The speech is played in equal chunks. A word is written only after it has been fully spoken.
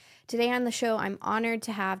Today on the show, I'm honored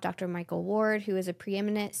to have Dr. Michael Ward, who is a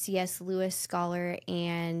preeminent C.S. Lewis scholar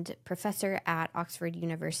and professor at Oxford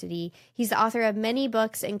University. He's the author of many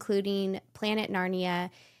books, including Planet Narnia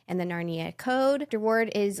and the Narnia Code. Dr.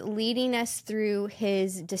 Ward is leading us through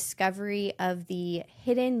his discovery of the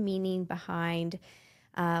hidden meaning behind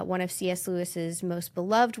one of C.S. Lewis's most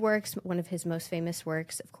beloved works, one of his most famous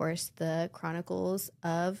works, of course, the Chronicles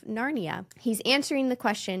of Narnia. He's answering the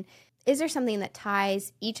question, is there something that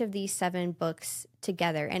ties each of these 7 books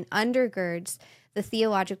together and undergirds the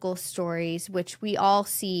theological stories which we all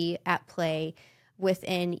see at play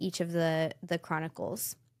within each of the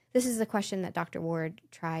Chronicles? This is the question that Dr. Ward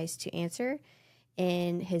tries to answer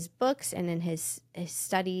in his books and in his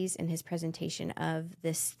studies and his presentation of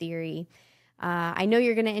this theory. I know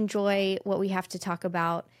you're going to enjoy what we have to talk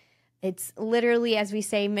about. It's literally, as we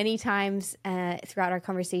say many times throughout our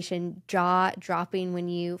conversation, jaw-dropping when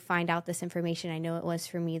you find out this information. I know it was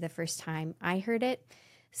for me the first time I heard it.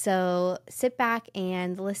 So sit back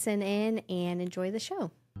and listen in and enjoy the show.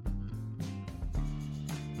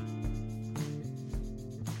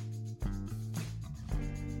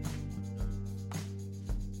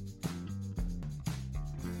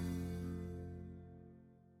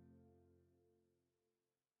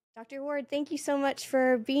 Dr. Ward, thank you so much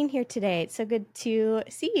for being here today. It's so good to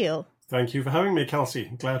see you. Thank you for having me,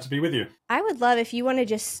 Kelsey. Glad to be with you. I would love if you want to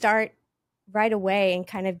just start right away and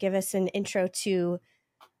kind of give us an intro to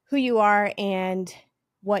who you are and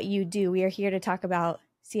what you do. We are here to talk about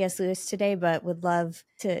C.S. Lewis today, but would love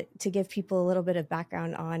to give people a little bit of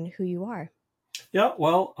background on who you are. Yeah,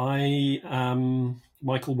 well, I am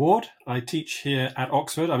Michael Ward. I teach here at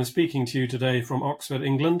Oxford. I'm speaking to you today from Oxford,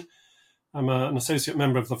 England. I'm an associate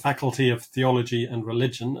member of the Faculty of Theology and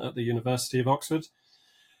Religion at the University of Oxford.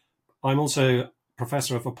 I'm also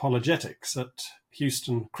professor of apologetics at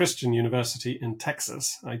Houston Christian University in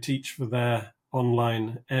Texas. I teach for their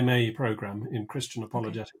online MA program in Christian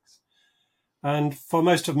apologetics. Okay. And for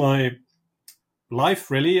most of my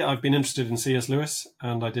life, really, I've been interested in C.S. Lewis,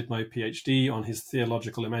 and I did my PhD on his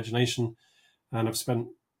theological imagination, and I've spent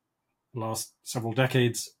the last several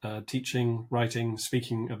decades teaching, writing,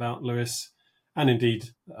 speaking about Lewis, and indeed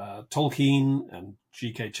Tolkien and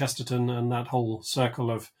G.K. Chesterton and that whole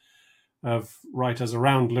circle of writers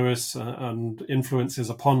around Lewis and influences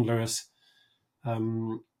upon Lewis.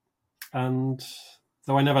 And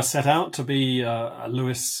though I never set out to be a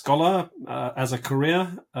Lewis scholar as a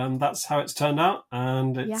career, that's how it's turned out,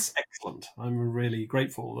 and it's excellent. I'm really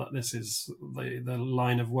grateful that this is the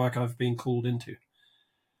line of work I've been called into.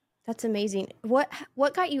 That's amazing. What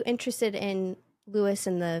got you interested in Lewis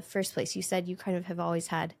in the first place? You said you kind of have always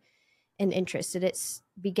had an interest. Did it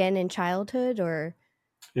begin in childhood, or?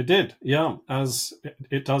 It did, yeah, as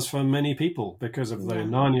it does for many people because of the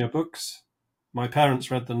Narnia books. My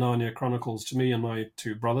parents read the Narnia Chronicles to me and my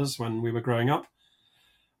 2 brothers when we were growing up.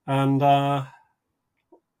 And a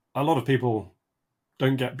lot of people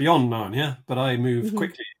don't get beyond Narnia, but I moved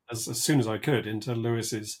quickly, as soon as I could, into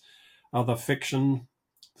Lewis's other fiction,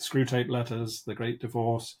 the Screwtape Letters, The Great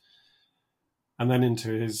Divorce, and then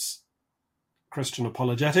into his Christian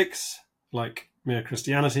apologetics, like Mere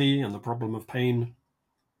Christianity and The Problem of Pain.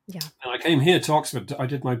 Yeah. And I came here to Oxford. I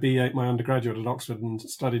did my BA, my undergraduate at Oxford, and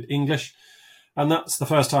studied English. And that's the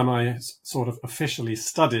first time I sort of officially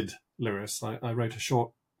studied Lewis. I wrote a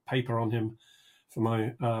short paper on him for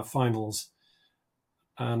my finals.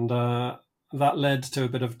 And that led to a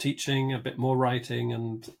bit of teaching, a bit more writing,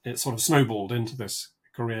 and it sort of snowballed into this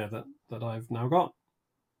career that I've now got.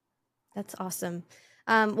 That's awesome.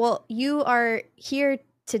 Well, you are here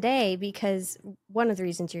today because one of the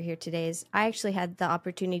reasons you're here today is I actually had the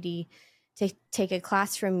opportunity to take a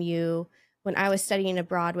class from you when I was studying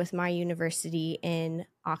abroad with my university in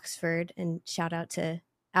Oxford, and shout out to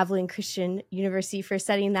Abilene Christian University for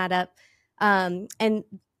setting that up. And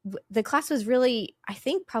the class was really, I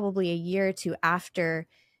think, probably a year or 2 after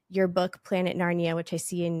your book, Planet Narnia, which I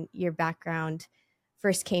see in your background,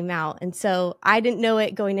 first came out. And so I didn't know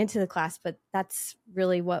it going into the class, but that's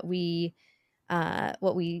really what we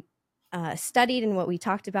studied and what we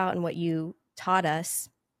talked about and what you taught us.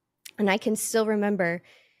 And I can still remember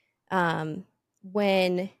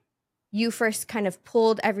when you first kind of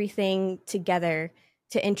pulled everything together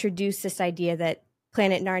to introduce this idea that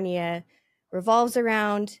Planet Narnia revolves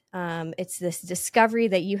around. It's this discovery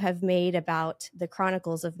that you have made about the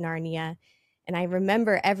Chronicles of Narnia. And I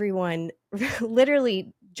remember everyone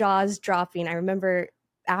literally jaws dropping. I remember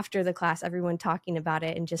after the class, everyone talking about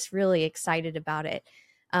it and just really excited about it.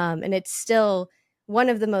 And it's still one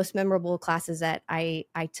of the most memorable classes that I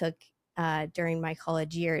took during my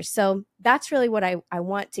college years. So that's really what I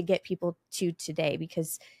want to get people to today,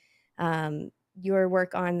 because your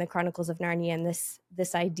work on the Chronicles of Narnia and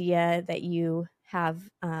this idea that you have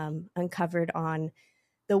uncovered on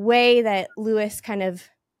the way that Lewis kind of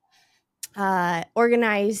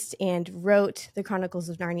organized and wrote the Chronicles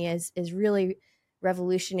of Narnia is really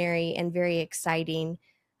revolutionary and very exciting.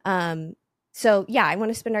 So yeah, I want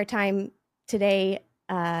to spend our time today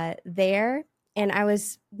there. And I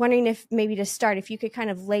was wondering if maybe to start, if you could kind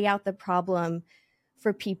of lay out the problem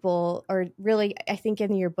for people, or really, I think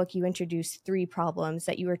in your book you introduced 3 problems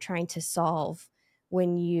that you were trying to solve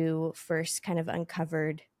when you first kind of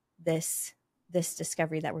uncovered this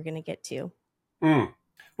discovery that we're going to get to.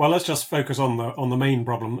 Well, let's just focus on the main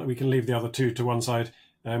problem. We can leave the other 2 to one side.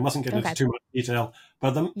 Mustn't get into too much detail.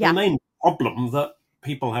 But the main problem that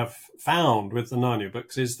people have found with the Narnia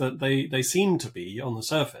books is that they seem to be, on the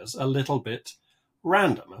surface, a little bit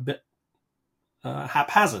random, a bit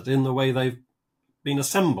haphazard in the way they've been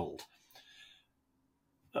assembled.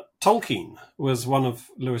 Tolkien was one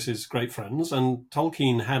of Lewis's great friends, and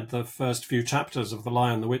Tolkien had the first few chapters of The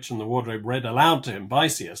Lion, the Witch and the Wardrobe read aloud to him by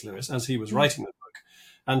C.S. Lewis as he was writing the book.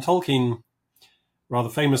 And Tolkien rather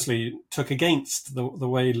famously took against the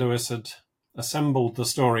way Lewis had assembled the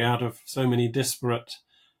story out of so many disparate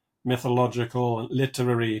mythological and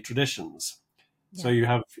literary traditions. Yeah. So you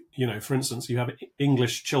have, for instance, you have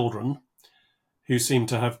English children who seem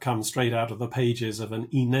to have come straight out of the pages of an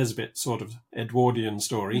E. Nesbit sort of Edwardian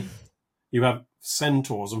story. You have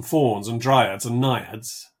centaurs and fauns and dryads and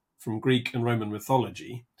naiads from Greek and Roman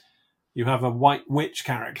mythology. You have a white witch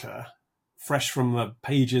character, fresh from the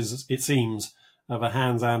pages, it seems, of a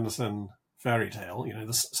Hans Andersen fairy tale,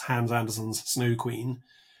 the Hans Andersen's Snow Queen.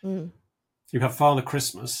 You have Father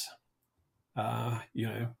Christmas, a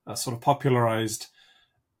sort of popularized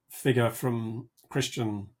figure from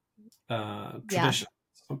Christian tradition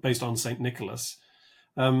based on St. Nicholas.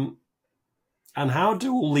 And how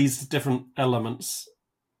do all these different elements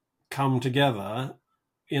come together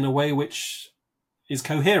in a way which is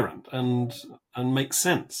coherent and makes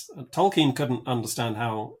sense? Tolkien couldn't understand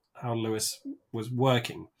how Lewis was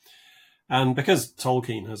working. And because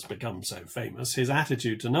Tolkien has become so famous, his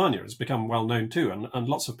attitude to Narnia has become well known too. And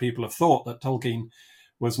lots of people have thought that Tolkien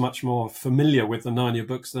was much more familiar with the Narnia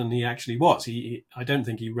books than he actually was. I don't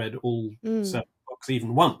think he read all 7 books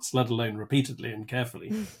even once, let alone repeatedly and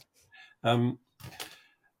carefully.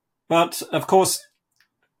 But of course,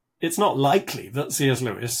 it's not likely that C.S.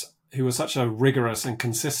 Lewis, who was such a rigorous and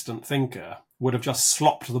consistent thinker, would have just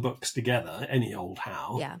slopped the books together any old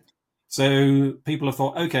how. Yeah. So people have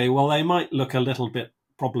thought, okay, well, they might look a little bit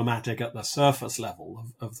problematic at the surface level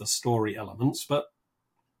of the story elements, but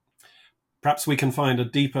perhaps we can find a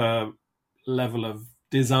deeper level of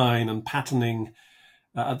design and patterning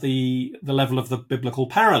at the level of the biblical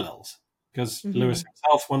parallels. Because Lewis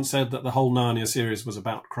himself once said that the whole Narnia series was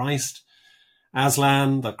about Christ.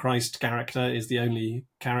 Aslan, the Christ character, is the only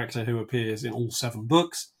character who appears in all 7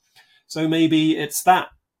 books. So maybe it's that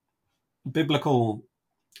biblical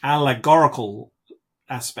allegorical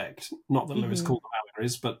aspect, not that Lewis called them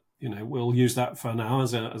allegories, but we'll use that for now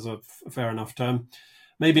as a fair enough term.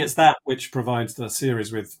 Maybe it's that which provides the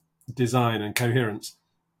series with design and coherence.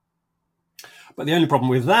 But the only problem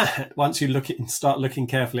with that, once you start looking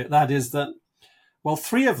carefully at that, is that, well,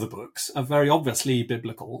 3 of the books are very obviously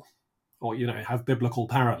biblical, or have biblical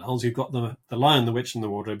parallels. You've got the Lion, the Witch and the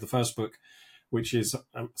Wardrobe, the first book, which is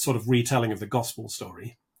a sort of retelling of the gospel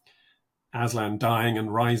story. Aslan dying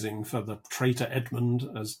and rising for the traitor Edmund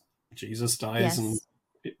as Jesus dies and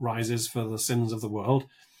it rises for the sins of the world.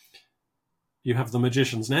 You have The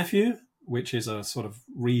Magician's Nephew, which is a sort of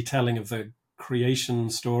retelling of the creation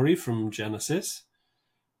story from Genesis.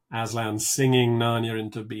 Aslan singing Narnia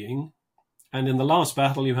into being. And in the last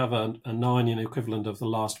battle, you have a Narnian equivalent of the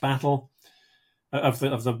last battle, of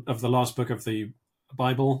the last book of the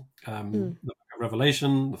Bible, the book of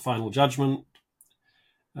Revelation, the final judgment,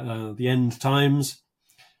 the end times,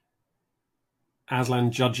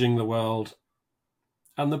 Aslan judging the world.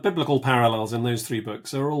 And the biblical parallels in those 3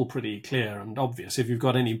 books are all pretty clear and obvious. If you've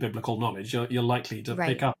got any biblical knowledge, you're likely to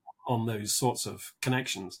pick up on those sorts of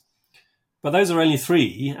connections. But those are only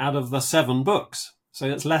 3 out of the 7 books. So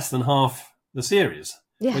it's less than half the series.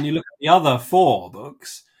 Yeah. When you look at the other 4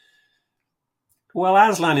 books, well,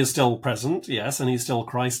 Aslan is still present, yes, and he's still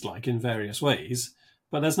Christ-like in various ways.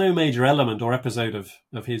 But there's no major element or episode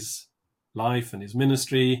of his life and his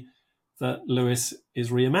ministry that Lewis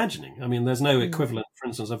is reimagining. I mean, there's no equivalent, for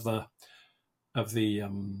instance, of the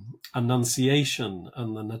Annunciation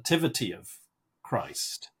and the Nativity of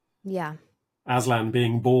Christ. Yeah. Aslan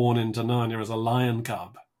being born into Narnia as a lion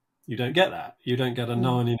cub. You don't get that. You don't get a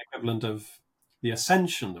Narnian equivalent of the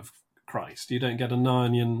Ascension of Christ. You don't get a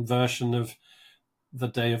Narnian version of the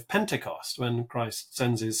day of Pentecost when Christ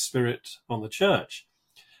sends his Spirit on the church.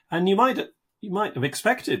 And you might have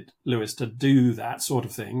expected Lewis to do that sort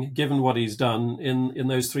of thing, given what he's done in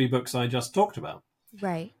those 3 books I just talked about.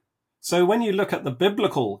 Right. So when you look at the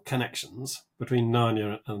biblical connections between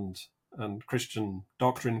Narnia and Christian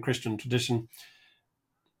doctrine, Christian tradition,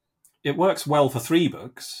 it works well for 3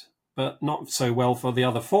 books, but not so well for the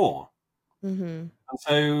other 4. Mm-hmm. And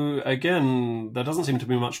so, again, there doesn't seem to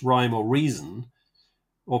be much rhyme or reason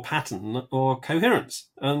or pattern or coherence.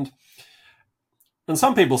 And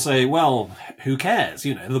some people say, well, who cares?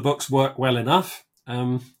 The books work well enough.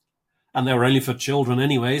 And they were only for children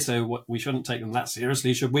anyway, so we shouldn't take them that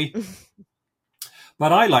seriously, should we?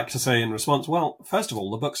 But I like to say in response, well, first of all,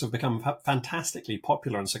 the books have become fantastically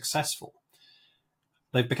popular and successful.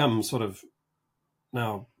 They've become sort of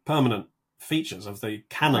now permanent features of the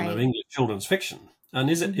canon of English children's fiction. And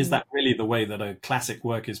is that really the way that a classic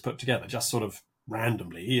work is put together, just sort of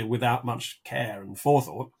randomly, without much care and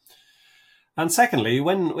forethought? And secondly,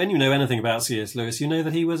 when you know anything about C.S. Lewis, you know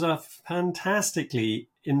that he was a fantastically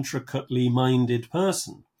intricately minded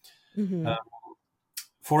person. Mm-hmm.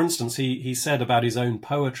 For instance, he said about his own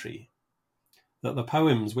poetry that the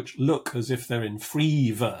poems which look as if they're in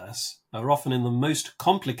free verse are often in the most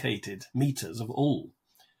complicated meters of all.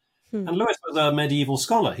 And Lewis was a medieval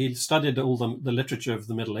scholar. He studied all the literature of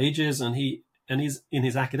the Middle Ages, and he's in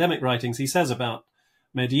his academic writings, he says about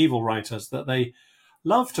medieval writers that they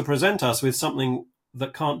love to present us with something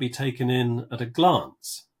that can't be taken in at a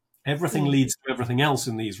glance. Everything leads to everything else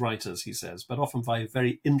in these writers, he says, but often by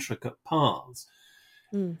very intricate paths.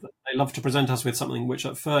 They love to present us with something which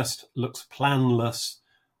at first looks planless,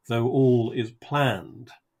 though all is planned.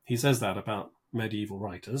 He says that about medieval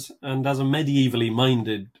writers. And as a medievally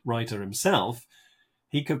minded writer himself,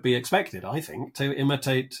 he could be expected, I think, to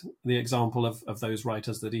imitate the example of those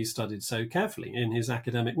writers that he studied so carefully in his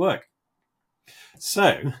academic work.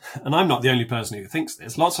 So, and I'm not the only person who thinks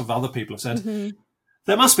this, lots of other people have said,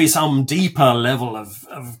 there must be some deeper level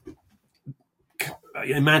of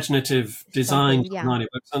imaginative design for Narnia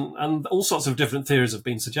books, and all sorts of different theories have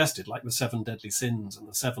been suggested, like the 7 deadly sins and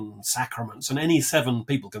the 7 sacraments, and any 7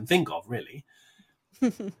 people can think of, really.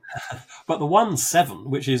 But the one 7,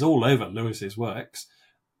 which is all over Lewis's works,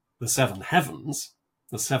 the 7 heavens,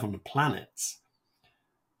 the 7 planets,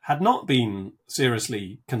 had not been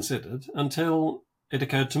seriously considered until it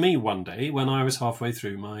occurred to me one day when I was halfway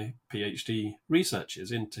through my PhD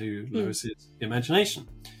researches into Lewis's imagination.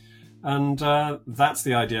 And that's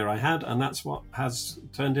the idea I had, and that's what has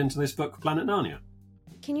turned into this book, Planet Narnia.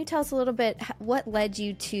 Can you tell us a little bit what led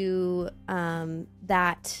you to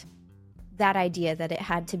that idea that it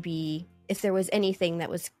had to be, if there was anything that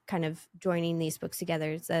was kind of joining these books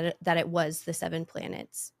together, that it was the 7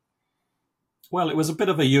 planets? Well, it was a bit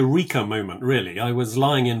of a eureka moment, really. I was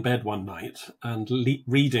lying in bed one night and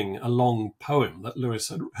reading a long poem that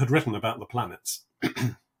Lewis had written about the planets.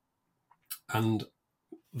 And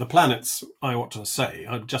the planets, I ought to say,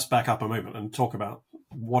 I'd just back up a moment and talk about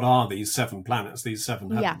what are these 7 planets, these 7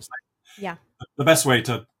 heavens. Yeah. The best way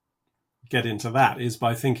to get into that is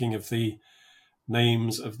by thinking of the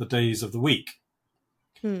names of the days of the week.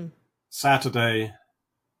 Saturday,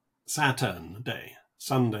 Saturn Day.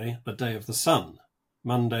 Sunday, the day of the sun.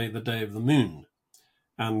 Monday, the day of the moon.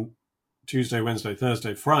 And Tuesday, Wednesday,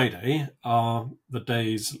 Thursday, Friday are the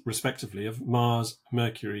days, respectively, of Mars,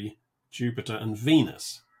 Mercury, Jupiter, and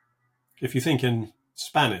Venus. If you think in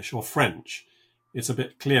Spanish or French, it's a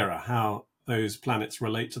bit clearer how those planets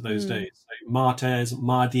relate to those days. So Martes,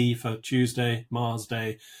 Mardi for Tuesday, Mars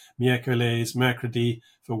Day, Miércoles, Mercredi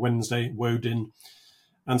for Wednesday, Woden,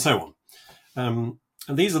 and so on.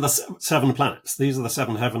 And these are the 7 planets. These are the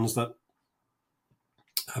 7 heavens that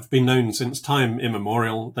have been known since time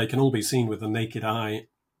immemorial. They can all be seen with the naked eye.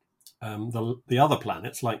 The other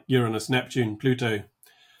planets, like Uranus, Neptune, Pluto,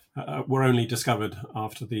 were only discovered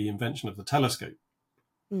after the invention of the telescope.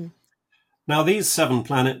 Now, these 7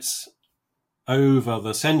 planets, over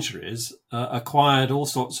the centuries, acquired all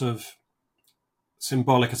sorts of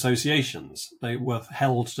symbolic associations. They were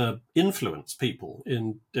held to influence people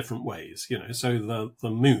in different ways. So the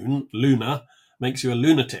moon, Luna, makes you a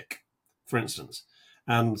lunatic, for instance.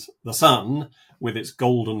 And the sun, with its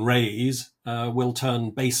golden rays, will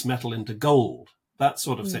turn base metal into gold, that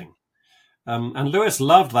sort of thing. And Lewis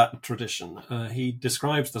loved that tradition. He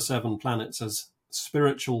describes the 7 planets as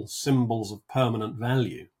spiritual symbols of permanent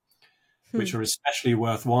value, which are especially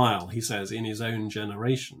worthwhile, he says, in his own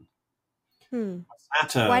generation.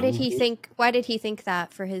 Saturn, why did he think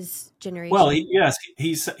that for his generation? Well,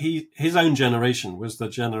 his own generation was the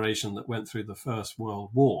generation that went through the First World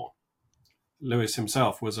War. Lewis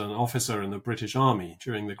himself was an officer in the British Army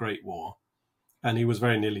during the Great War, and he was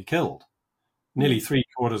very nearly killed. Nearly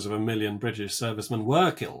 750,000 British servicemen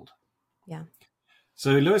were killed. Yeah.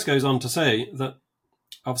 So Lewis goes on to say that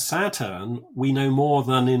of Saturn, we know more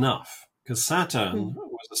than enough, because Saturn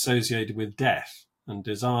was associated with death and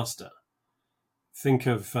disaster. Think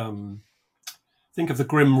of the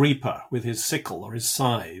Grim Reaper with his sickle or his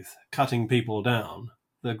scythe cutting people down.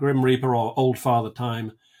 The Grim Reaper, or Old Father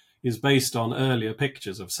Time, is based on earlier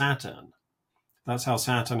pictures of Saturn. That's how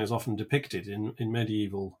Saturn is often depicted in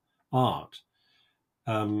medieval art.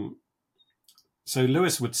 So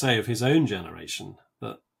Lewis would say of his own generation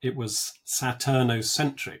that it was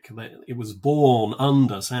Saturnocentric, that it was born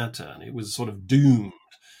under Saturn. It was sort of doomed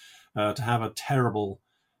to have a terrible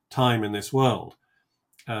time in this world.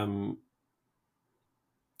 Of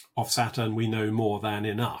Saturn, we know more than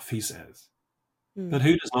enough, he says. But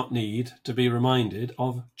who does not need to be reminded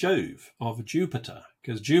of Jove, of Jupiter?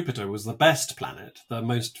 Because Jupiter was the best planet, the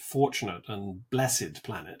most fortunate and blessed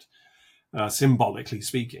planet, symbolically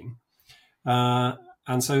speaking. And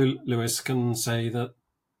so Lewis can say that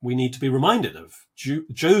we need to be reminded of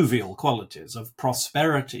jovial qualities, of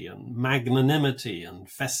prosperity and magnanimity and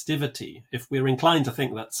festivity. If we're inclined to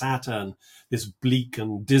think that Saturn, this bleak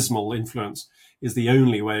and dismal influence, is the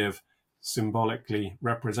only way of symbolically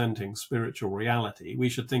representing spiritual reality, we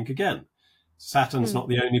should think again. Saturn's not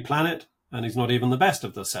the only planet, and he's not even the best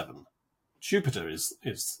of the seven. Jupiter is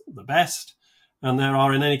the best, and there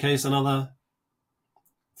are in any case another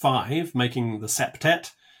 5, making the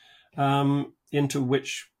septet, into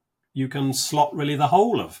which you can slot really the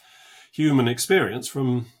whole of human experience,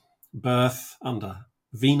 from birth under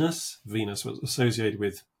Venus. Venus was associated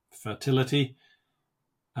with fertility,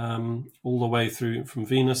 all the way through from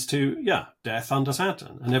Venus to, death under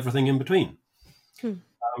Saturn and everything in between.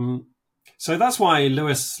 So that's why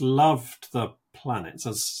Lewis loved the planets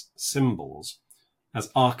as symbols, as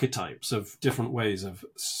archetypes of different ways of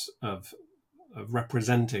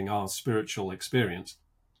representing our spiritual experience.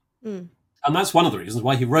 And that's one of the reasons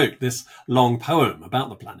why he wrote this long poem about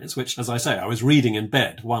the planets, which, as I say, I was reading in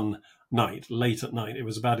bed one night, late at night. It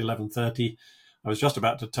was about 11:30. I was just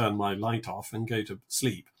about to turn my light off and go to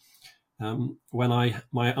sleep, when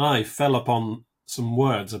my eye fell upon some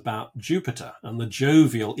words about Jupiter and the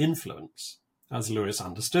jovial influence, as Lewis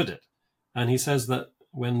understood it. And he says that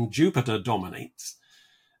when Jupiter dominates,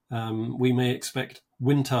 we may expect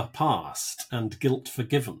winter past and guilt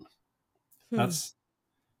forgiven.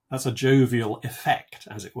 That's a jovial effect,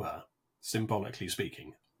 as it were, symbolically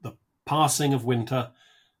speaking. The passing of winter,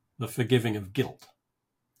 the forgiving of guilt.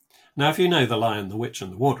 Now, if you know The Lion, the Witch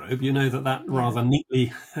and the Wardrobe, you know that rather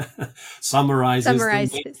neatly summarizes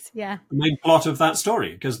the main plot of that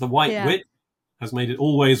story, because the White Witch has made it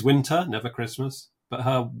always winter, never Christmas, but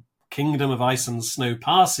her kingdom of ice and snow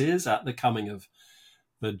passes at the coming of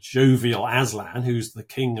the jovial Aslan, who's the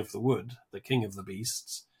king of the wood, the king of the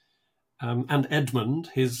beasts. And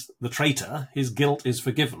Edmund, the traitor, his guilt is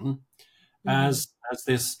forgiven as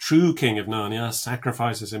this true king of Narnia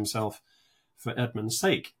sacrifices himself for Edmund's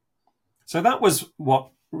sake. So that was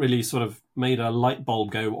what really sort of made a light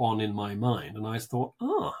bulb go on in my mind. And I thought,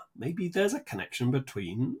 maybe there's a connection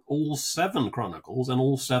between all 7 Chronicles and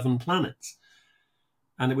all 7 planets.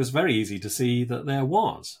 And it was very easy to see that there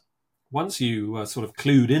was. Once you sort of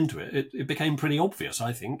clued into it, it became pretty obvious,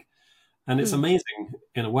 I think. And it's amazing,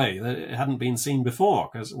 in a way, that it hadn't been seen before,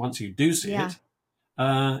 because once you do see it,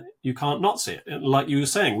 you can't not see it. Like you were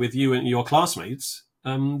saying, with you and your classmates,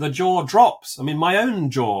 the jaw drops. I mean, my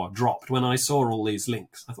own jaw dropped when I saw all these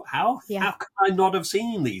links. I thought, how could I not have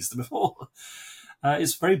seen these before?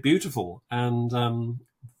 It's very beautiful and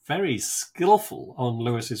very skillful on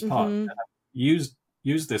Lewis's part. Used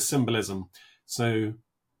this symbolism so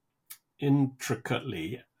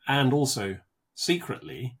intricately and also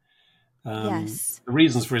secretly. The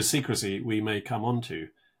reasons for his secrecy we may come on to.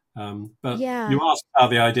 But you asked how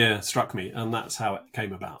the idea struck me, and that's how it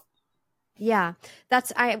came about. Yeah,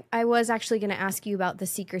 I was actually going to ask you about the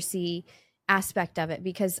secrecy aspect of it,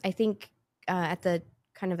 because I think at the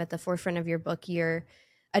forefront of your book, you're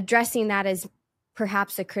addressing that as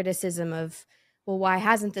perhaps a criticism of, well, why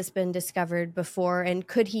hasn't this been discovered before? And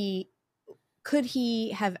could he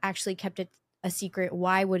have actually kept it a secret?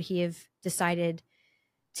 Why would he have decided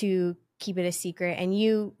to keep it a secret? And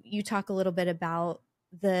you talk a little bit about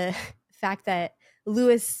the fact that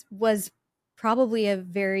Lewis was probably a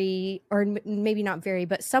very, or maybe not very,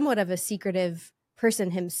 but somewhat of a secretive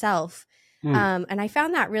person himself. And I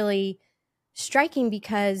found that really striking,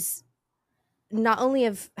 because not only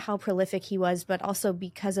of how prolific he was, but also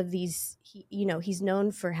because of these, he's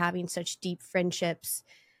known for having such deep friendships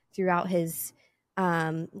throughout his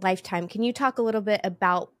lifetime. Can you talk a little bit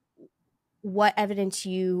about what evidence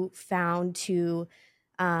you found to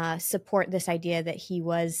support this idea that he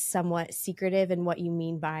was somewhat secretive, and what you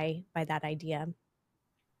mean by that idea?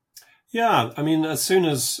 Yeah, I mean, as soon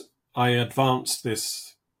as I advanced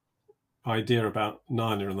this idea about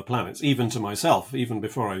Narnia and the planets, even to myself, even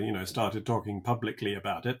before I, started talking publicly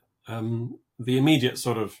about it, the immediate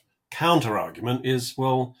sort of counter argument is,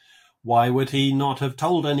 well, why would he not have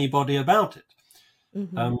told anybody about it?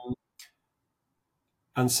 Mm-hmm. Um,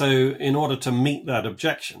 and so, in order to meet that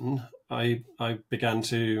objection, I began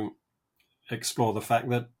to explore the fact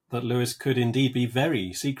that Lewis could indeed be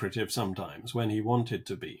very secretive sometimes when he wanted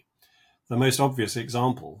to be. The most obvious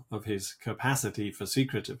example of his capacity for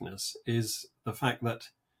secretiveness is the fact that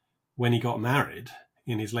when he got married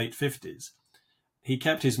in his late 50s, he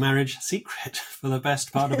kept his marriage secret for the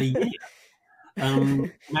best part of a year.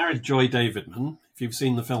 Married Joy Davidman. If you've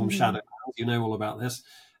seen the film Mm-hmm. Shadowlands, you know all about this.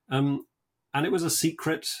 And it was a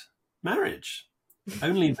secret marriage.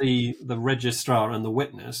 Only the registrar and the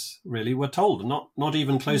witness really were told. Not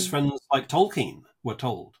even close Mm. friends like Tolkien were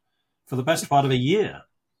told for the best part of a year.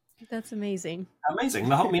 That's amazing.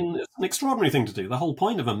 Amazing. I mean, it's an extraordinary thing to do. The whole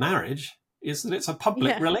point of a marriage is that it's a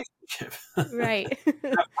public Yeah, relationship. right.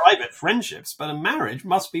 Have private friendships, but a marriage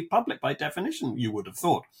must be public by definition, you would have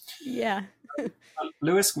thought. Yeah.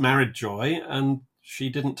 Lewis married Joy, and she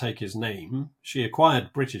didn't take his name. She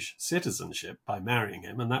acquired British citizenship by marrying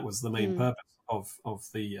him, and that was the main Mm. purpose of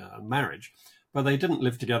the marriage. But they didn't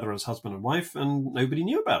live together as husband and wife, and nobody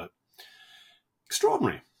knew about it.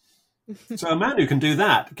 Extraordinary. So a man who can do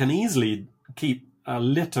that can easily keep a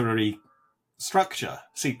literary structure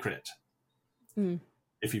secret Mm.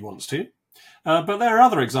 if he wants to. But there are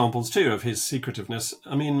other examples too of his secretiveness.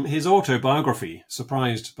 I mean, his autobiography,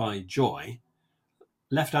 Surprised by Joy,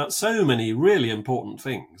 left out so many really important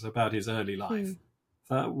things about his early life Mm.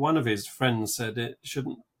 that one of his friends said it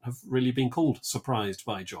shouldn't have really been called Surprised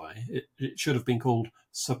by Joy. It should have been called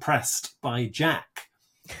Suppressed by Jack,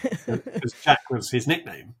 because Jack was his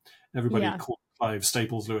nickname. Everybody Yeah. called Clive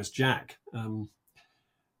Staples Lewis Jack. And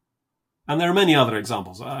there are many other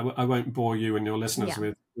examples. I won't bore you and your listeners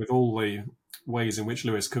Yeah. with all the ways in which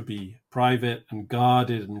Lewis could be private and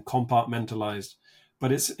guarded and compartmentalized,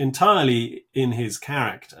 but it's entirely in his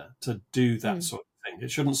character to do that Mm. sort of thing.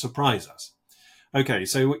 It shouldn't surprise us. Okay,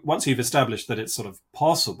 so once you've established that it's sort of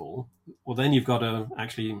possible, well, then you've got to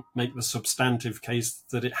actually make the substantive case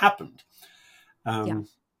that it happened. Yeah.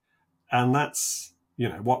 And that's,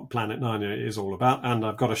 what Planet Narnia is all about. And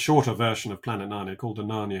I've got a shorter version of Planet Narnia called the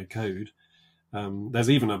Narnia Code. There's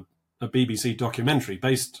even a BBC documentary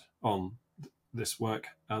based on this work,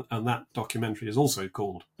 and that documentary is also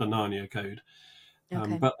called the Narnia Code.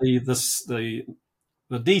 Okay. But the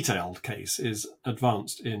detailed case is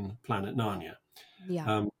advanced in Planet Narnia.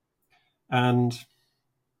 Yeah. And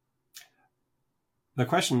the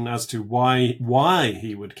question as to why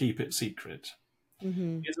he would keep it secret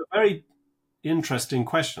Mm-hmm. is a very interesting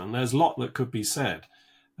question. There's a lot that could be said.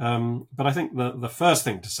 But I think the first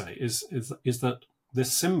thing to say is that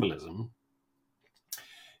this symbolism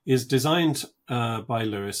is designed by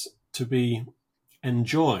Lewis to be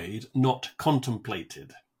enjoyed, not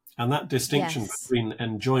contemplated. And that distinction Yes. between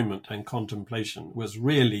enjoyment and contemplation was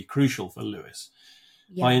really crucial for Lewis.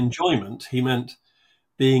 By Yeah. enjoyment, he meant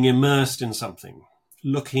being immersed in something,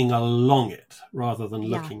 looking along it rather than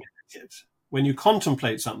Yeah. looking at it. When you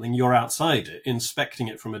contemplate something, you're outside it, inspecting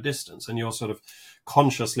it from a distance, and you're sort of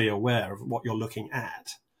consciously aware of what you're looking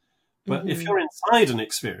at. But if Mm-hmm. you're inside an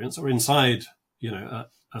experience or inside,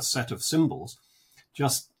 a set of symbols,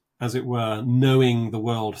 just as it were, knowing the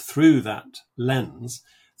world through that lens,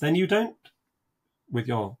 then you don't, with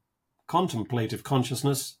your contemplative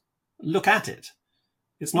consciousness, look at it.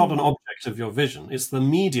 It's not an Mm. object of your vision. It's the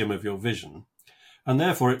medium of your vision. And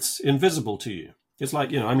therefore it's invisible to you. It's like,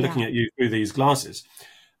 I'm Yeah. looking at you through these glasses,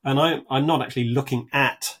 and I'm not actually looking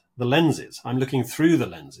at the lenses. I'm looking through the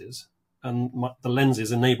lenses, and the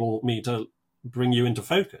lenses enable me to bring you into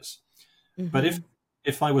focus. But Mm-hmm.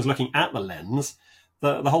 if I was looking at the lens,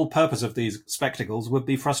 the whole purpose of these spectacles would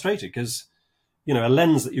be frustrated, because a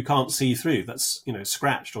lens that you can't see through, that's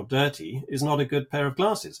scratched or dirty, is not a good pair of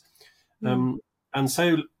glasses. Mm. And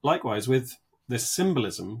so likewise with this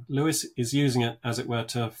symbolism, Lewis is using it, as it were,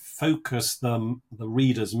 to focus the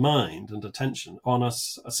reader's mind and attention on a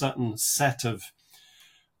certain set of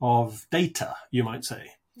data, you might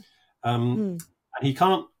say. Mm. And he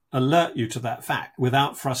can't alert you to that fact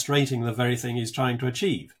without frustrating the very thing he's trying to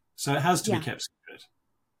achieve. So it has to be Yeah. kept secret.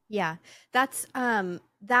 Yeah. That's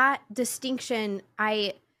that distinction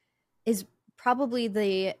I is probably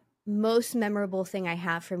the most memorable thing I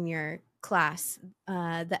have from your class.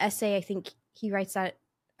 The essay, I think he writes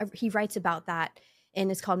about that, and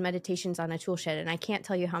it's called Meditations on a Toolshed. And I can't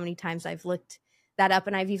tell you how many times I've looked that up,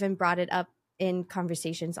 and I've even brought it up in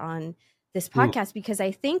conversations on this Mm, podcast, because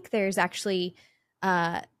I think there's actually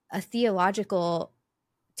a theological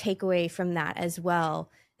takeaway from that as well,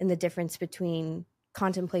 in the difference between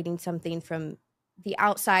contemplating something from the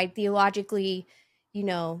outside theologically,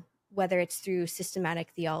 whether it's through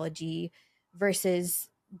systematic theology versus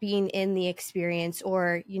being in the experience,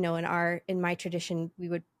 or in my tradition we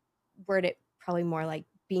would word it probably more like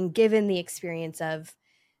being given the experience of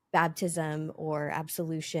baptism or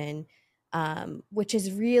absolution, which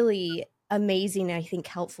is really amazing and I think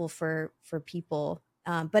helpful for people.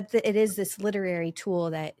 But it is this literary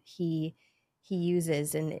tool that he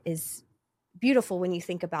uses, and is beautiful when you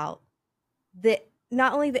think about the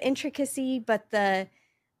not only the intricacy but the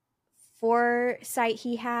foresight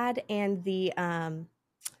he had, and the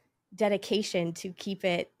dedication to keep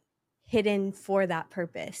it hidden for that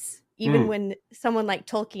purpose, even mm, when someone like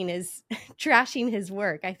Tolkien is trashing his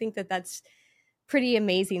work. I think that that's pretty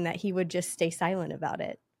amazing that he would just stay silent about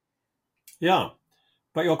it. yeah.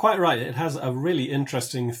 But you're quite right. It has a really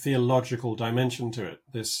interesting theological dimension to it,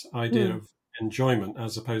 this idea Hmm. of enjoyment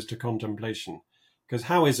as opposed to contemplation. Because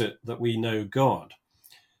how is it that we know God?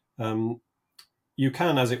 Um, you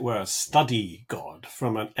can, as it were, study God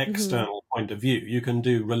from an Hmm. external point of view. You can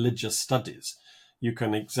do religious studies. You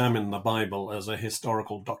can examine the Bible as a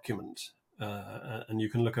historical document, and you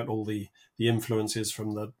can look at all the influences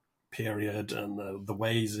from the period and the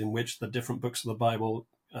ways in which the different books of the Bible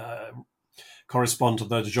correspond to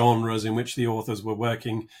the genres in which the authors were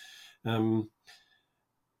working. Um,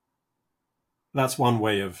 that's one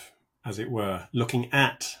way of, as it were, looking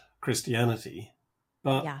at Christianity.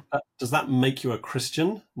 But Yeah. does that make you a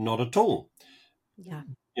Christian? Not at all. Yeah.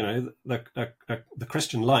 The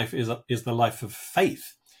Christian life is the life of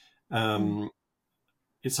faith. Mm. Um,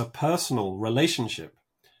 it's a personal relationship.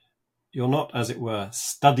 You're not, as it were,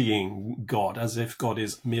 studying God as if God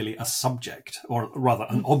is merely a subject, or rather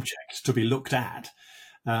an Mm. object to be looked at.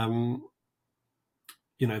 Um,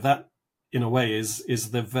 that in a way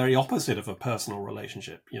is the very opposite of a personal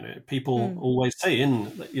relationship. People Mm. always say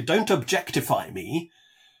you don't objectify me.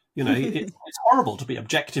 It's horrible to be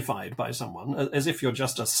objectified by someone, as if you're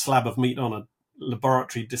just a slab of meat on a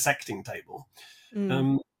laboratory dissecting table. Mm.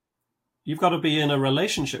 um, you've got to be in a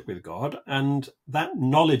relationship with God, and that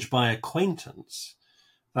knowledge by acquaintance,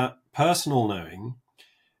 that personal knowing,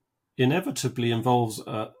 inevitably involves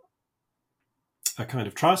a kind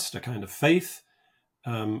of trust, a kind of faith,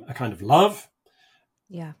 a kind of love,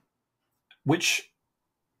 Yeah. which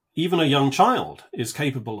even a young child is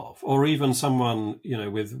capable of, or even someone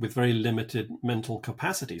with very limited mental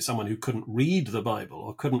capacity, someone who couldn't read the Bible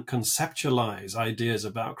or couldn't conceptualize ideas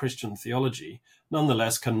about Christian theology,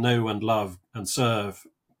 nonetheless can know and love and serve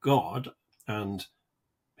God and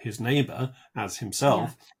his neighbor as Yeah.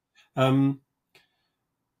 himself. And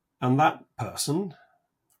that person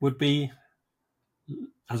would be,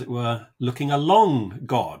 as it were, looking along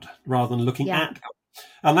God rather than looking Yeah. at God.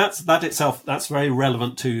 And that's very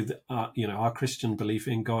relevant to our Christian belief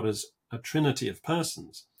in God as a trinity of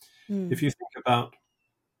persons. Mm. If you think about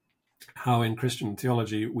how in Christian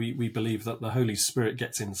theology we believe that the Holy Spirit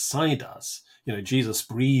gets inside us, Jesus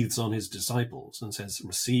breathes on his disciples and says,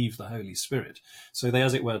 "Receive the Holy Spirit." So they,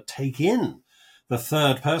 as it were, take in the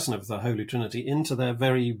third person of the Holy Trinity into their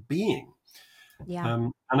very being. Yeah.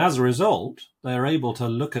 And as a result, they're able to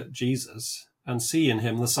look at Jesus and see in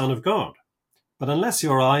him the Son of God. But unless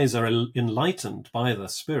your eyes are enlightened by the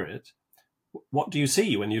Spirit, what do you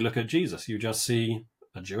see when you look at Jesus? You just see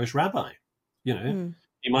a Jewish rabbi. Mm.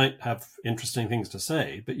 He might have interesting things to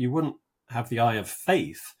say, but you wouldn't have the eye of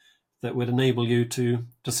faith that would enable you to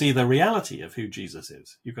see the reality of who Jesus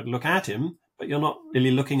is. You could look at him, but you're not really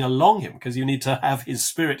looking along him, because you need to have his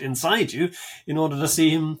Spirit inside you in order to see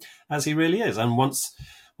him as he really is. And once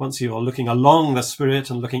you are looking along the Spirit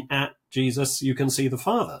and looking at Jesus, you can see the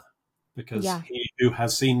Father, because Yeah. he who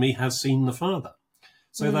has seen me has seen the Father.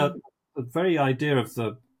 So Mm. the very idea of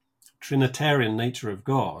the Trinitarian nature of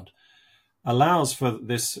God allows for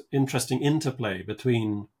this interesting interplay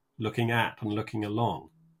between looking at and looking along.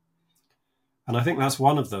 And I think that's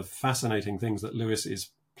one of the fascinating things that Lewis is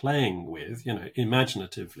playing with,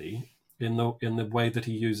 imaginatively, in the way that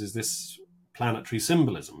he uses this planetary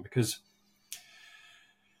symbolism. Because,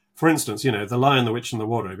 for instance, The Lion, the Witch, and the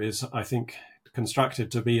Wardrobe is, I think,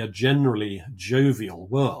 constructed to be a generally jovial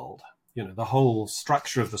world. The whole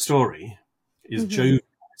structure of the story is Hmm. jovial.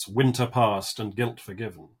 It's winter past and guilt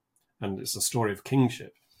forgiven, and it's a story of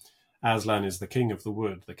kingship. Aslan is the king of the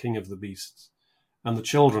wood, the king of the beasts. And the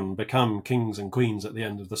children become kings and queens at the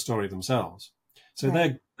end of the story themselves. So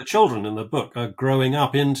Right. the children in the book are growing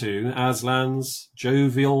up into Aslan's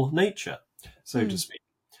jovial nature, so to speak.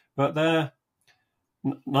 But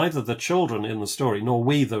neither the children in the story nor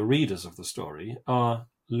we, the readers of the story, are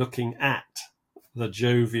looking at the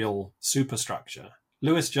jovial superstructure.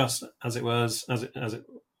 Lewis just, as it were,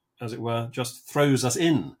 just throws us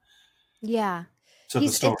in Yeah. to the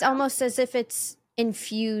story. It's almost as if it's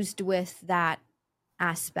infused with that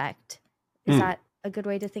aspect. Is that a good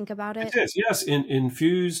way to think about it? It is, yes,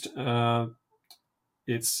 infused.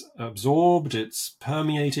 It's absorbed. It's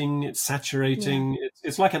permeating. It's saturating. Yeah.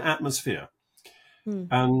 It's like an atmosphere.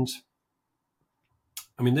 And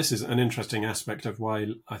I mean, this is an interesting aspect of why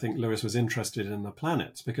I think Lewis was interested in the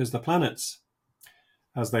planets, because the planets,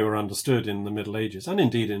 as they were understood in the Middle Ages, and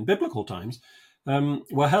indeed in biblical times,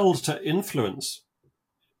 were held to influence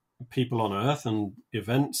people on Earth and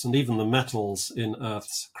events and even the metals in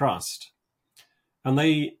Earth's crust. And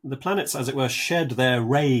the planets, as it were, shed their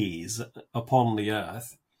rays upon the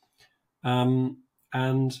Earth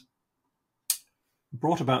and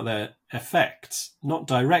brought about their effects, not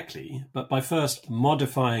directly, but by first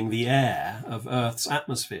modifying the air of Earth's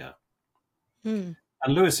atmosphere. And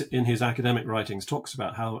Lewis, in his academic writings, talks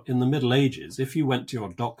about how in the Middle Ages, if you went to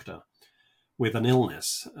your doctor with an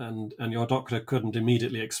illness and your doctor couldn't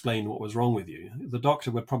immediately explain what was wrong with you, the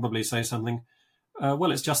doctor would probably say something,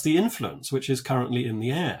 well, it's just the influence which is currently in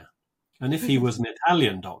the air. And if he was an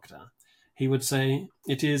Italian doctor, he would say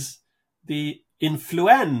it is the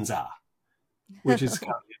influenza, which is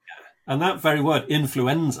currently in the air. And that very word,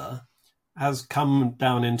 influenza, has come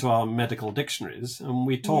down into our medical dictionaries, and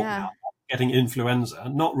we talk now about getting influenza,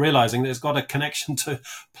 not realizing that it's got a connection to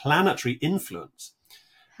planetary influence.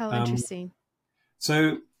 How interesting.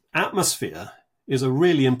 So atmosphere is a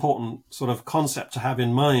really important sort of concept to have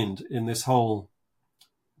in mind in this whole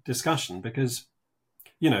discussion, because,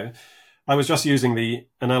 I was just using the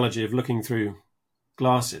analogy of looking through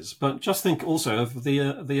glasses, but just think also of the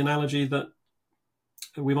analogy that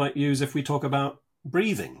we might use if we talk about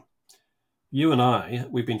breathing. You and I,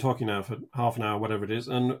 we've been talking now for half an hour, whatever it is,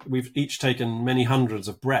 and we've each taken many hundreds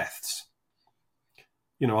of breaths.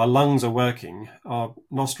 Our lungs are working, our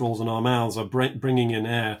nostrils and our mouths are bringing in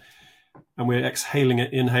air, and we're exhaling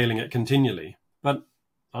it, inhaling it continually. But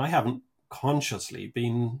I haven't consciously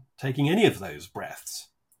been taking any of those breaths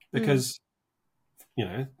because,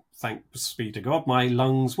 thanks be to God, my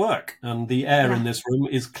lungs work and the air in this room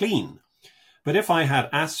is clean. But if I had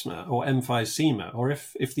asthma or emphysema, or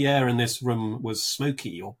if the air in this room was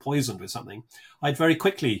smoky or poisoned with something, I'd very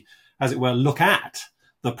quickly, as it were, look at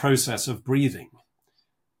the process of breathing.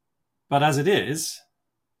 But as it is,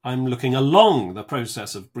 I'm looking along the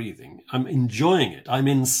process of breathing. I'm enjoying it. I'm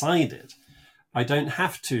inside it. I don't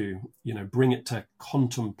have to, bring it to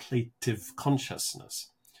contemplative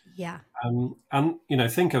consciousness. Yeah.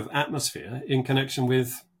 And think of atmosphere in connection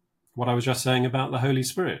with what I was just saying about the Holy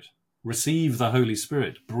Spirit. Receive the Holy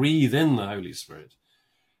Spirit. Breathe in the Holy Spirit.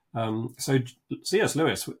 So C.S.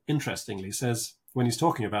 Lewis, interestingly, says when he's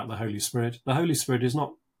talking about the Holy Spirit is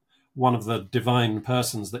not one of the divine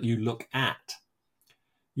persons that you look at.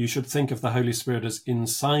 You should think of the Holy Spirit as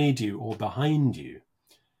inside you or behind you.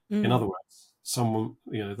 In other words, someone,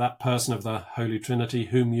 that person of the Holy Trinity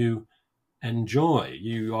whom you enjoy,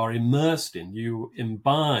 you are immersed in, you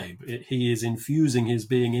imbibe. He is infusing his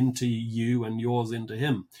being into you and yours into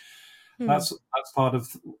him. That's part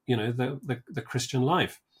of, the Christian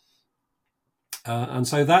life. And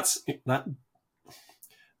so that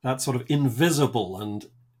sort of invisible and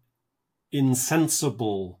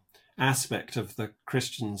insensible aspect of the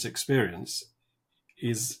Christian's experience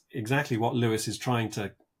is exactly what Lewis is trying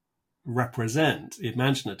to represent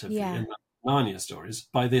imaginatively in the Narnia stories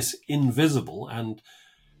by this invisible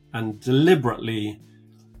and deliberately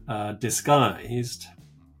disguised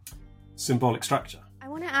symbolic structure. I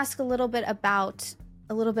want to ask a little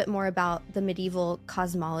bit more about the medieval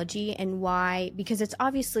cosmology and why, because it's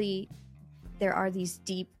obviously there are these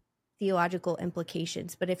deep theological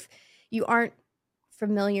implications, but if you aren't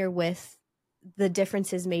familiar with the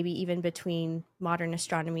differences maybe even between modern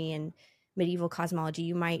astronomy and medieval cosmology,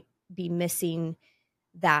 you might be missing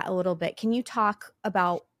that a little bit. Can you talk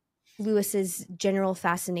about Lewis's general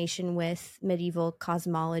fascination with medieval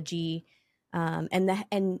cosmology and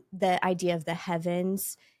the idea of the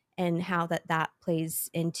heavens and how that plays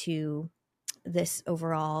into this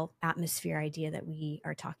overall atmosphere idea that we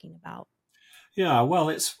are talking about? Yeah, well,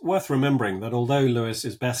 it's worth remembering that although Lewis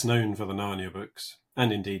is best known for the Narnia books,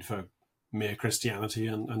 and indeed for Mere Christianity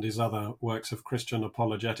and his other works of Christian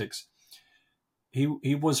apologetics,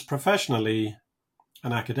 he was professionally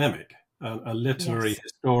an academic, a literary Yes.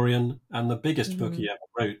 historian, and the biggest book Hmm. he ever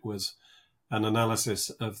wrote was an analysis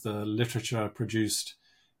of the literature produced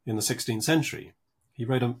in the 16th century. He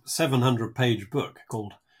wrote a 700-page book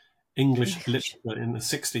called Oh my English gosh. Literature in the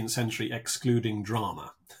 16th Century, Excluding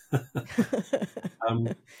Drama.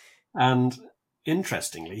 Um, and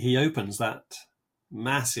interestingly, he opens that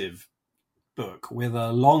massive book with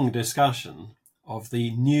a long discussion of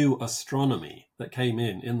the new astronomy that came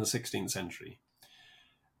in the 16th century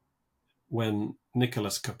when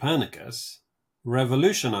Nicholas Copernicus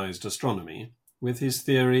revolutionized astronomy with his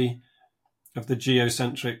theory of the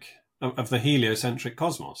of the heliocentric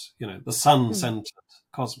cosmos, the Hmm. sun-centered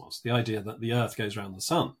cosmos, the idea that the Earth goes around the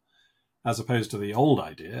sun, as opposed to the old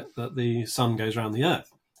idea that the sun goes around the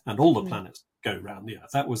Earth and all the Hmm. planets go around the Earth.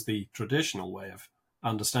 That was the traditional way of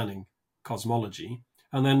understanding cosmology.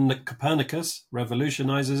 And then Copernicus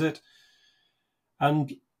revolutionizes it,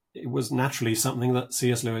 and it was naturally something that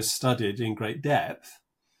C.S. Lewis studied in great depth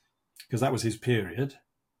because that was his period.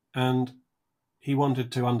 And he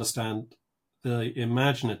wanted to understand the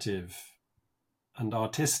imaginative and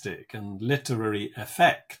artistic and literary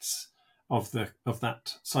effects of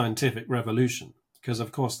that scientific revolution. Because,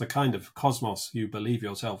 of course, the kind of cosmos you believe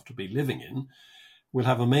yourself to be living in will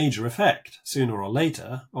have a major effect sooner or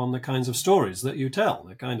later on the kinds of stories that you tell,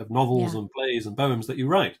 the kind of novels Yeah. and plays and poems that you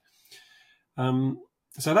write.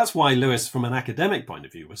 So that's why Lewis, from an academic point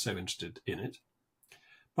of view, was so interested in it.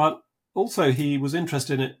 But also he was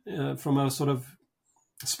interested in it from a sort of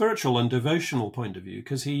spiritual and devotional point of view,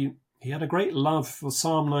 because he had a great love for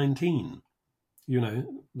Psalm 19.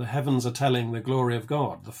 The heavens are telling the glory of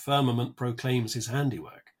God. The firmament proclaims his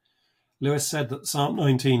handiwork. Lewis said that Psalm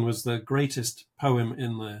 19 was the greatest poem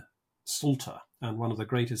in the Psalter and one of the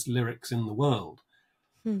greatest lyrics in the world.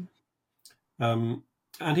 Hmm. Um,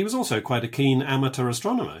 and he was also quite a keen amateur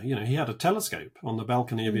astronomer. He had a telescope on the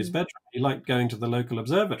balcony of his Hmm. bedroom. He liked going to the local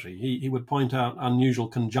observatory. He would point out unusual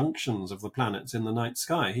conjunctions of the planets in the night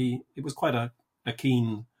sky. It was quite a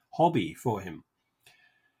keen hobby for him.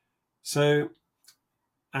 So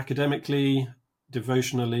academically,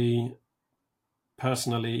 devotionally,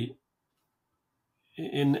 personally,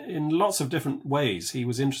 in lots of different ways, he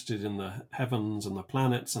was interested in the heavens and the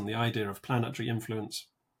planets and the idea of planetary influence.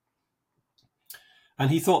 And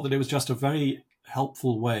he thought that it was just a very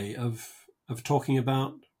helpful way of talking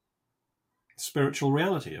about spiritual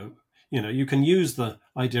reality. You can use the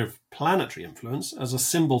idea of planetary influence as a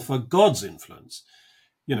symbol for God's influence.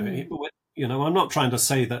 Hmm. I'm not trying to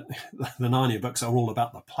say that the Narnia books are all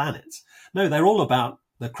about the planets. No, they're all about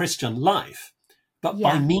the Christian life, but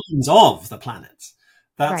by Yeah. means of the planets.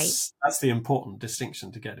 Right. That's the important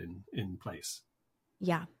distinction to get in place.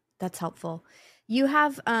 Yeah. That's helpful. You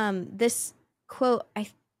have this quote.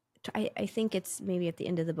 I think it's maybe at the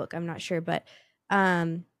end of the book. I'm not sure, but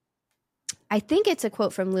um, I think it's a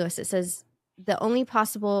quote from Lewis. It says, "The only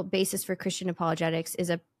possible basis for Christian apologetics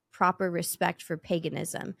is a proper respect for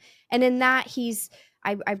paganism." And in that,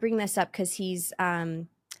 I bring this up because I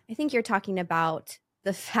think you're talking about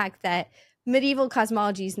the fact that medieval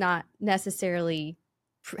cosmology is not necessarily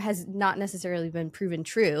has not necessarily been proven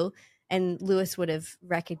true, and Lewis would have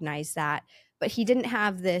recognized that, but he didn't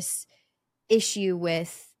have this issue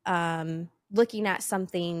with looking at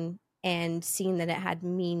something and seeing that it had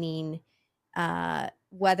meaning,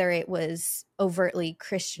 whether it was overtly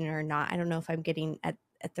Christian or not. I don't know if I'm getting at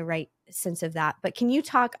the right sense of that, but can you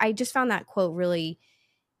talk? I just found that quote really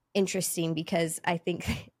interesting because I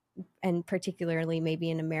think, and particularly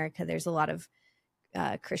maybe in America, there's a lot of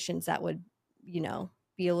Christians that would,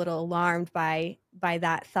 be a little alarmed by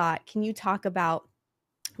that thought. Can you talk about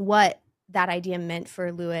what that idea meant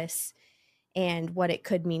for Lewis and what it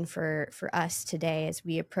could mean for us today as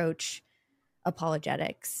we approach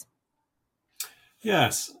apologetics?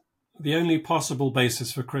 Yes. The only possible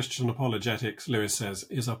basis for Christian apologetics, Lewis says,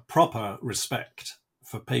 is a proper respect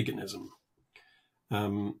for paganism.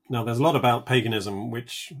 Now, there's a lot about paganism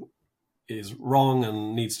which is wrong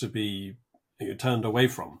and needs to be turned away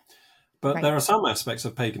from. But Right. there are some aspects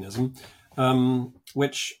of paganism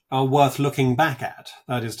which are worth looking back at.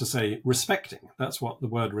 That is to say, respecting. That's what the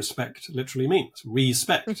word respect literally means.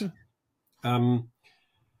 Respect. Um,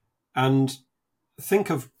 and think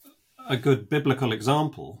of a good biblical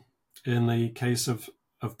example in the case of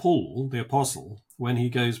Paul, the apostle, when he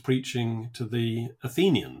goes preaching to the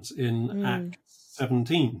Athenians in Mm. Acts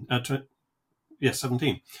 17.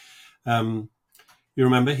 17. Um, you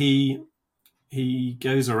remember he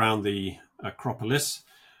goes around the Acropolis,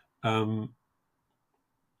 um,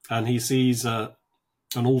 and he sees an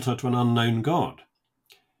altar to an unknown god.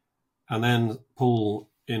 And then Paul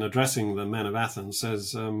in addressing the men of Athens,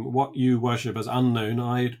 says, what you worship as unknown,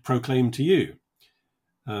 I proclaim to you.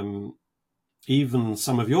 Even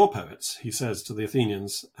some of your poets, he says to the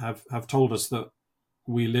Athenians, have told us that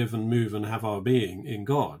we live and move and have our being in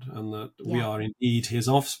God, and that we are indeed his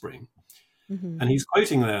offspring. Mm-hmm. And he's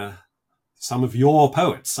quoting there some of your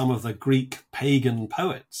poets, some of the Greek pagan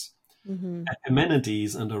poets. Mm-hmm.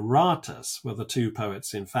 Epimenides and Aratus were the two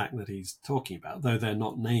poets, in fact, that he's talking about, though they're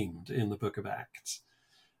not named in the book of Acts.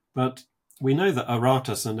 But we know that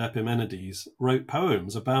Aratus and Epimenides wrote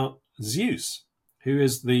poems about Zeus, who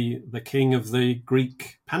is the king of the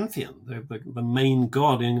Greek pantheon, the main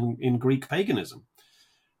god in Greek paganism.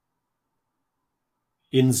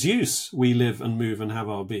 In Zeus we live and move and have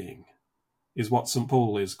our being, is what St.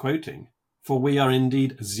 Paul is quoting, for we are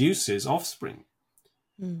indeed Zeus's offspring.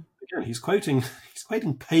 Mm. Again, he's quoting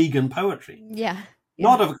pagan poetry. Yeah.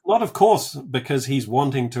 Not of course because he's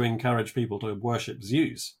wanting to encourage people to worship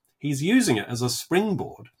Zeus. He's using it as a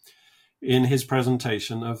springboard in his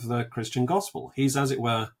presentation of the Christian gospel. He's, as it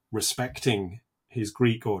were, respecting his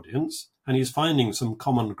Greek audience, and he's finding some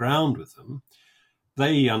common ground with them.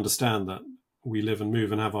 They understand that we live and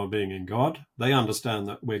move and have our being in God. They understand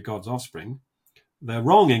that we're God's offspring. They're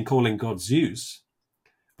wrong in calling God Zeus,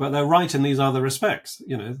 but they're right in these other respects.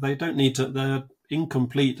 You know, they don't need to, their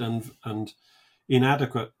incomplete and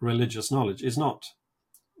inadequate religious knowledge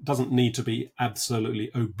doesn't need to be absolutely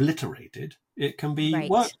obliterated. It can be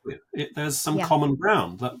worked with. There's some common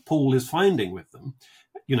ground that Paul is finding with them.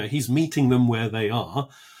 You know, he's meeting them where they are.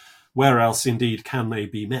 Where else indeed can they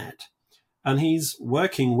be met? And he's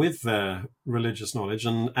working with their religious knowledge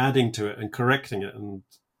and adding to it and correcting it and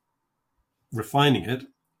refining it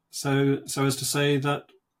so as to say that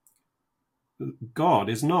God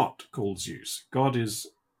is not called Zeus. God is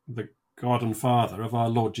the God and Father of our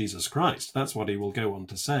Lord Jesus Christ. That's what he will go on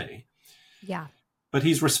to say. Yeah. But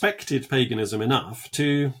he's respected paganism enough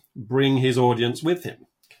to bring his audience with him.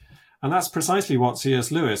 And that's precisely what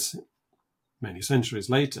C.S. Lewis, many centuries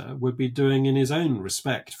later, would be doing in his own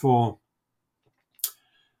respect for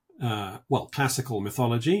classical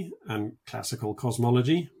mythology and classical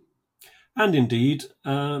cosmology, and indeed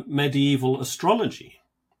medieval astrology.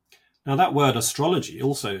 Now, that word astrology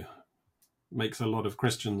also makes a lot of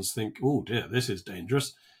Christians think, oh dear, this is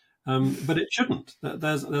dangerous. But it shouldn't.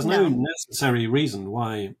 There's no necessary reason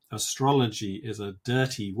why astrology is a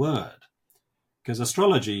dirty word, because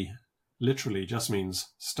astrology literally just means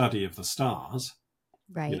study of the stars.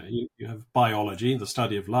 Right. You know, you have biology, the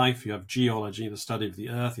study of life. You have geology, the study of the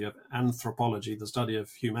earth. You have anthropology, the study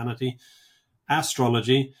of humanity.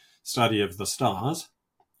 Astrology, study of the stars.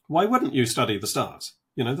 Why wouldn't you study the stars?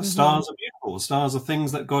 You know, the stars are beautiful. The stars are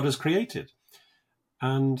things that God has created.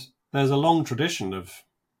 And there's a long tradition of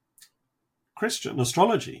Christian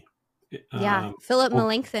astrology. Philip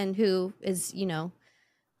Melanchthon, who is,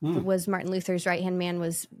 was Martin Luther's right-hand man,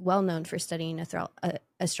 was well known for studying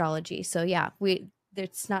astrology. So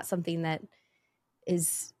it's not something that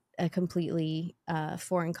is a completely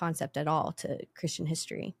foreign concept at all to Christian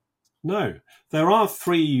history. No, there are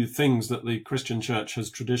three things that the Christian church has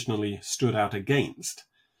traditionally stood out against.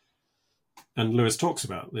 And Lewis talks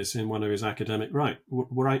about this in one of his academic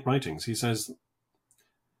writings. He says,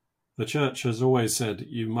 the church has always said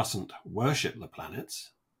you mustn't worship the planets.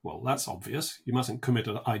 Well, that's obvious. You mustn't commit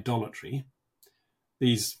idolatry.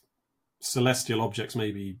 These celestial objects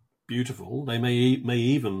may be beautiful. They may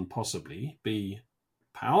even possibly be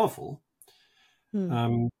powerful,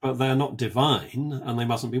 but they're not divine and they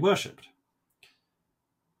mustn't be worshipped.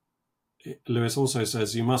 Lewis also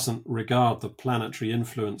says you mustn't regard the planetary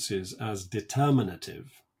influences as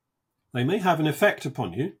determinative. They may have an effect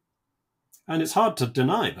upon you, and it's hard to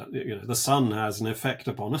deny that the sun has an effect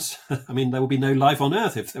upon us. I mean, there would be no life on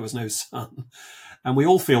Earth if there was no sun. And we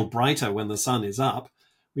all feel brighter when the sun is up.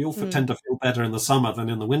 We all tend to feel better in the summer than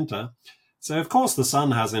in the winter. So, of course, the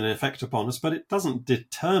sun has an effect upon us, but it doesn't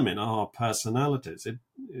determine our personalities.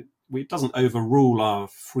 It doesn't overrule our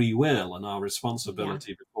free will and our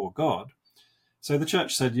responsibility before God. So the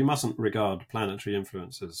church said you mustn't regard planetary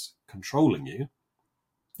influence as controlling you,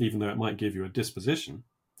 even though it might give you a disposition.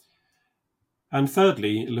 And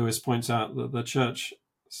thirdly, Lewis points out that the church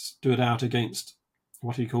stood out against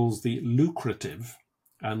what he calls the lucrative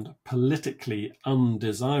and politically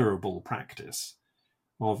undesirable practice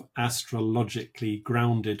of astrologically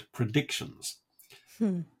grounded predictions.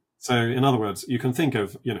 So, in other words, you can think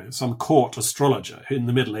of, some court astrologer in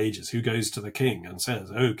the Middle Ages who goes to the king and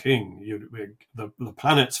says, "Oh, king, the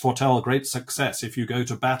planets foretell great success if you go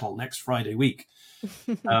to battle next Friday week.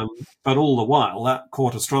 Um, but all the while, that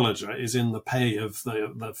court astrologer is in the pay of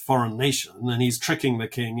the foreign nation, and he's tricking the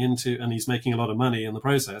king and he's making a lot of money in the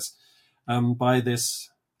process by these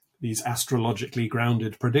astrologically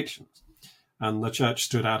grounded predictions. And the church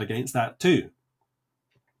stood out against that too.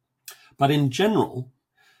 But in general,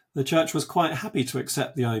 the church was quite happy to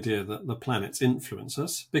accept the idea that the planets influence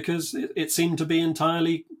us because it seemed to be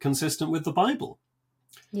entirely consistent with the Bible.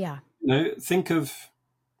 Yeah. Think of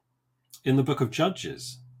in the book of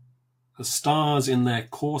Judges, the stars in their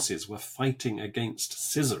courses were fighting against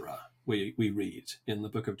Sisera, we read in the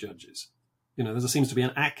book of Judges. There seems to be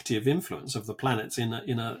an active influence of the planets in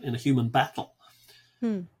a human battle.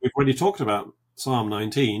 We've already talked about Psalm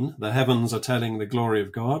 19, the heavens are telling the glory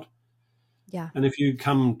of God. Yeah. And if you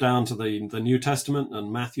come down to the New Testament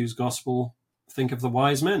and Matthew's gospel, think of the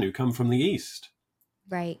wise men who come from the east.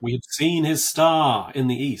 Right. We have seen his star in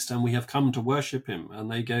the east and we have come to worship him.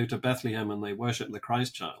 And they go to Bethlehem and they worship the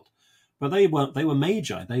Christ child. But they were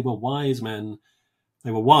magi. They were wise men.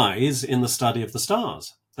 They were wise in the study of the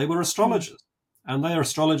stars. They were astrologers. And their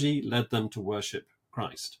astrology led them to worship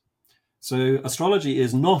Christ. So astrology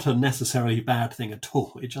is not a necessarily bad thing at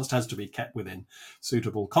all. It just has to be kept within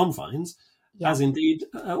suitable confines, as indeed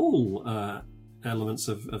all elements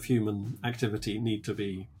of human activity need to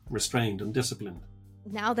be restrained and disciplined.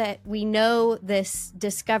 Now that we know this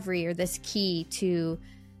discovery or this key to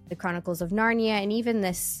the Chronicles of Narnia, and even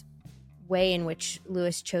this way in which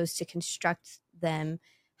Lewis chose to construct them,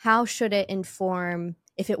 how should it inform,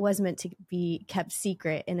 if it was meant to be kept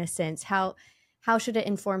secret in a sense, how should it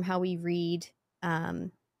inform how we read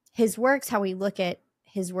his works, how we look at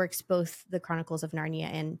his works, both the Chronicles of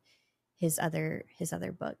Narnia and his other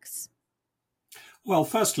books? Well,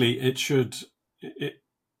 firstly, it should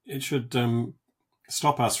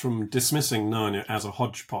stop us from dismissing Narnia as a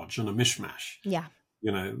hodgepodge and a mishmash. Yeah.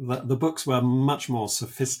 The books were much more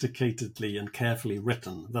sophisticatedly and carefully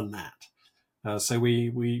written than that. So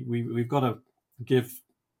we've got to give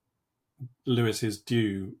Lewis his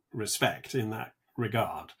due respect in that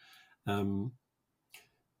regard. And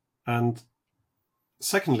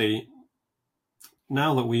secondly,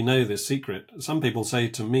 now that we know this secret, some people say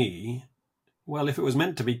to me, well, if it was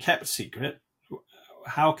meant to be kept secret,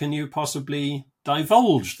 how can you possibly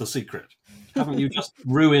divulge the secret? Haven't you just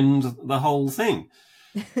ruined the whole thing?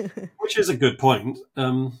 Which is a good point.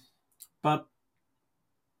 But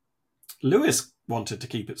Lewis wanted to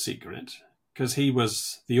keep it secret because he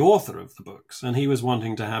was the author of the books and he was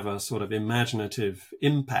wanting to have a sort of imaginative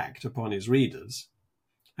impact upon his readers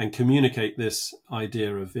and communicate this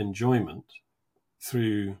idea of enjoyment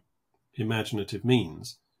through imaginative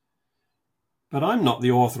means. But I'm not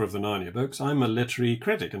the author of the Narnia books. I'm a literary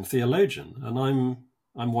critic and theologian, and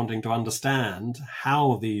I'm wanting to understand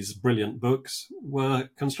how these brilliant books were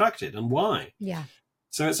constructed and why. Yeah.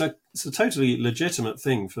 So it's a totally legitimate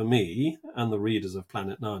thing for me and the readers of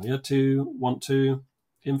Planet Narnia to want to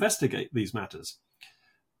investigate these matters.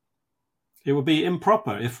 It would be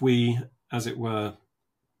improper if we, as it were,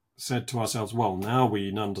 said to ourselves, well, now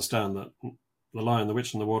we understand that The Lion, the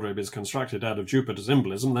Witch and the Wardrobe is constructed out of Jupiter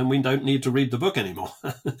symbolism, then we don't need to read the book anymore.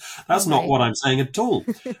 That's not what I'm saying at all.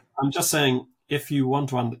 I'm just saying if you want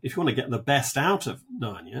to get the best out of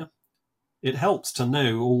Narnia, it helps to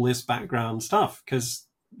know all this background stuff because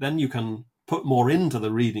then you can put more into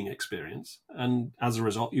the reading experience, and as a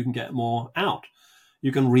result, you can get more out.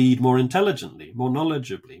 You can read more intelligently, more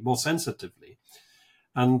knowledgeably, more sensitively,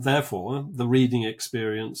 and therefore the reading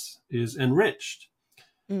experience is enriched.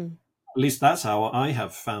 At least that's how I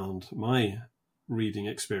have found my reading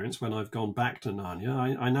experience when I've gone back to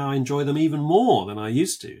Narnia. I now enjoy them even more than I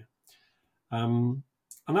used to. And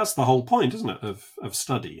that's the whole point, isn't it, of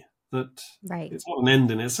study? That It's not an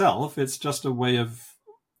end in itself. It's just a way of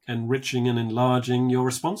enriching and enlarging your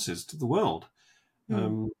responses to the world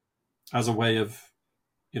as a way of,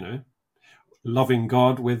 loving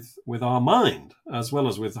God with our mind as well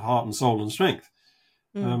as with heart and soul and strength.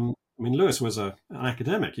 Lewis was an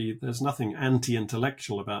academic. There's nothing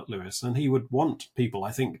anti-intellectual about Lewis, and he would want people,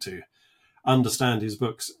 I think, to understand his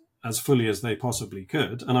books as fully as they possibly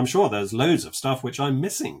could. And I'm sure there's loads of stuff which I'm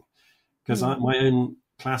missing because my own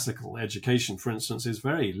classical education, for instance, is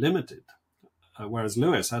very limited, whereas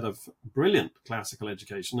Lewis had a brilliant classical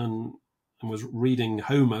education and was reading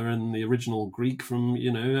Homer in the original Greek from,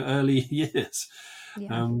 early years.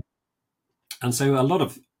 Yeah. And so a lot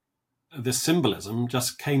of this symbolism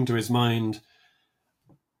just came to his mind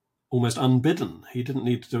almost unbidden. He didn't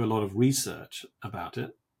need to do a lot of research about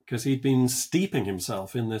it because he'd been steeping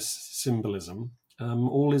himself in this symbolism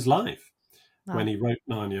all his life when he wrote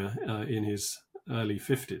Narnia in his early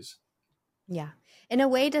 50s. Yeah. In a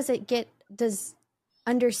way, does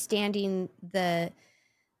understanding the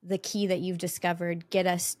key that you've discovered get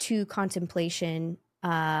us to contemplation,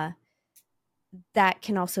 that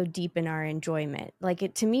can also deepen our enjoyment.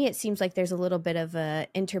 To me, it seems like there's a little bit of a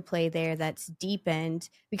interplay there that's deepened,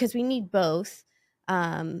 because we need both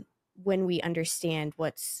when we understand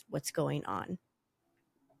what's going on.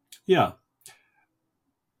 Yeah.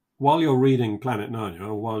 While you're reading Planet Narnia,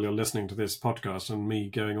 or while you're listening to this podcast and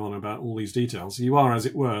me going on about all these details, you are, as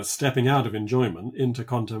it were, stepping out of enjoyment into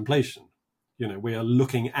contemplation. We are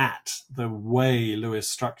looking at the way Lewis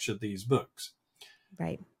structured these books.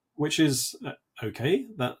 Right. Which is okay.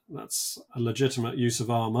 That's a legitimate use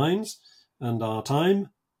of our minds and our time.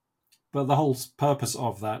 But the whole purpose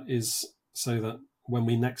of that is so that when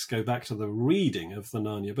we next go back to the reading of the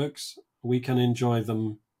Narnia books, we can enjoy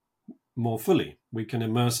them more fully. We can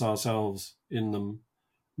immerse ourselves in them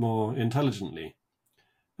more intelligently.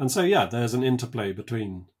 And so, yeah, there's an interplay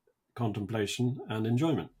between contemplation and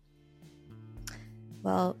enjoyment.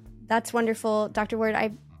 Well, that's wonderful. Dr. Ward,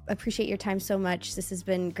 I appreciate your time so much. This has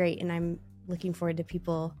been great, and I'm looking forward to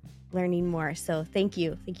people learning more. So thank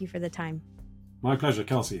you. Thank you for the time. My pleasure,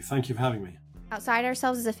 Kelsey. Thank you for having me. Outside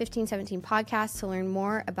Ourselves is a 1517 podcast. To learn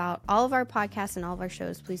more about all of our podcasts and all of our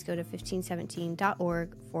shows, please go to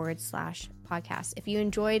 1517.org/podcast. If you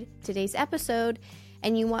enjoyed today's episode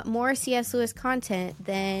and you want more C.S. Lewis content,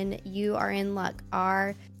 then you are in luck.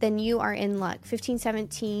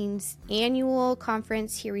 1517's annual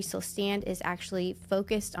conference, Here We Still Stand, is actually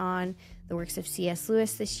focused on the works of C.S.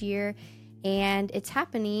 Lewis this year, and it's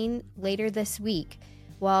happening later this week.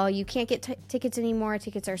 While you can't get tickets anymore,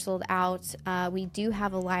 tickets are sold out, we do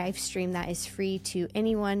have a live stream that is free to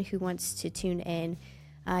anyone who wants to tune in.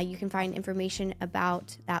 You can find information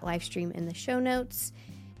about that live stream in the show notes,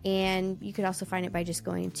 and you could also find it by just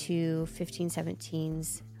going to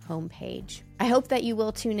 1517's homepage. I hope that you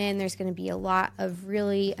will tune in. There's going to be a lot of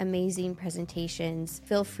really amazing presentations.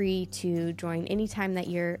 Feel free to join anytime that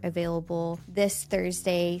you're available this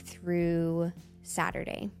Thursday through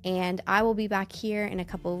Saturday. And I will be back here in a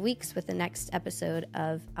couple of weeks with the next episode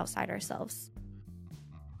of Outside Ourselves.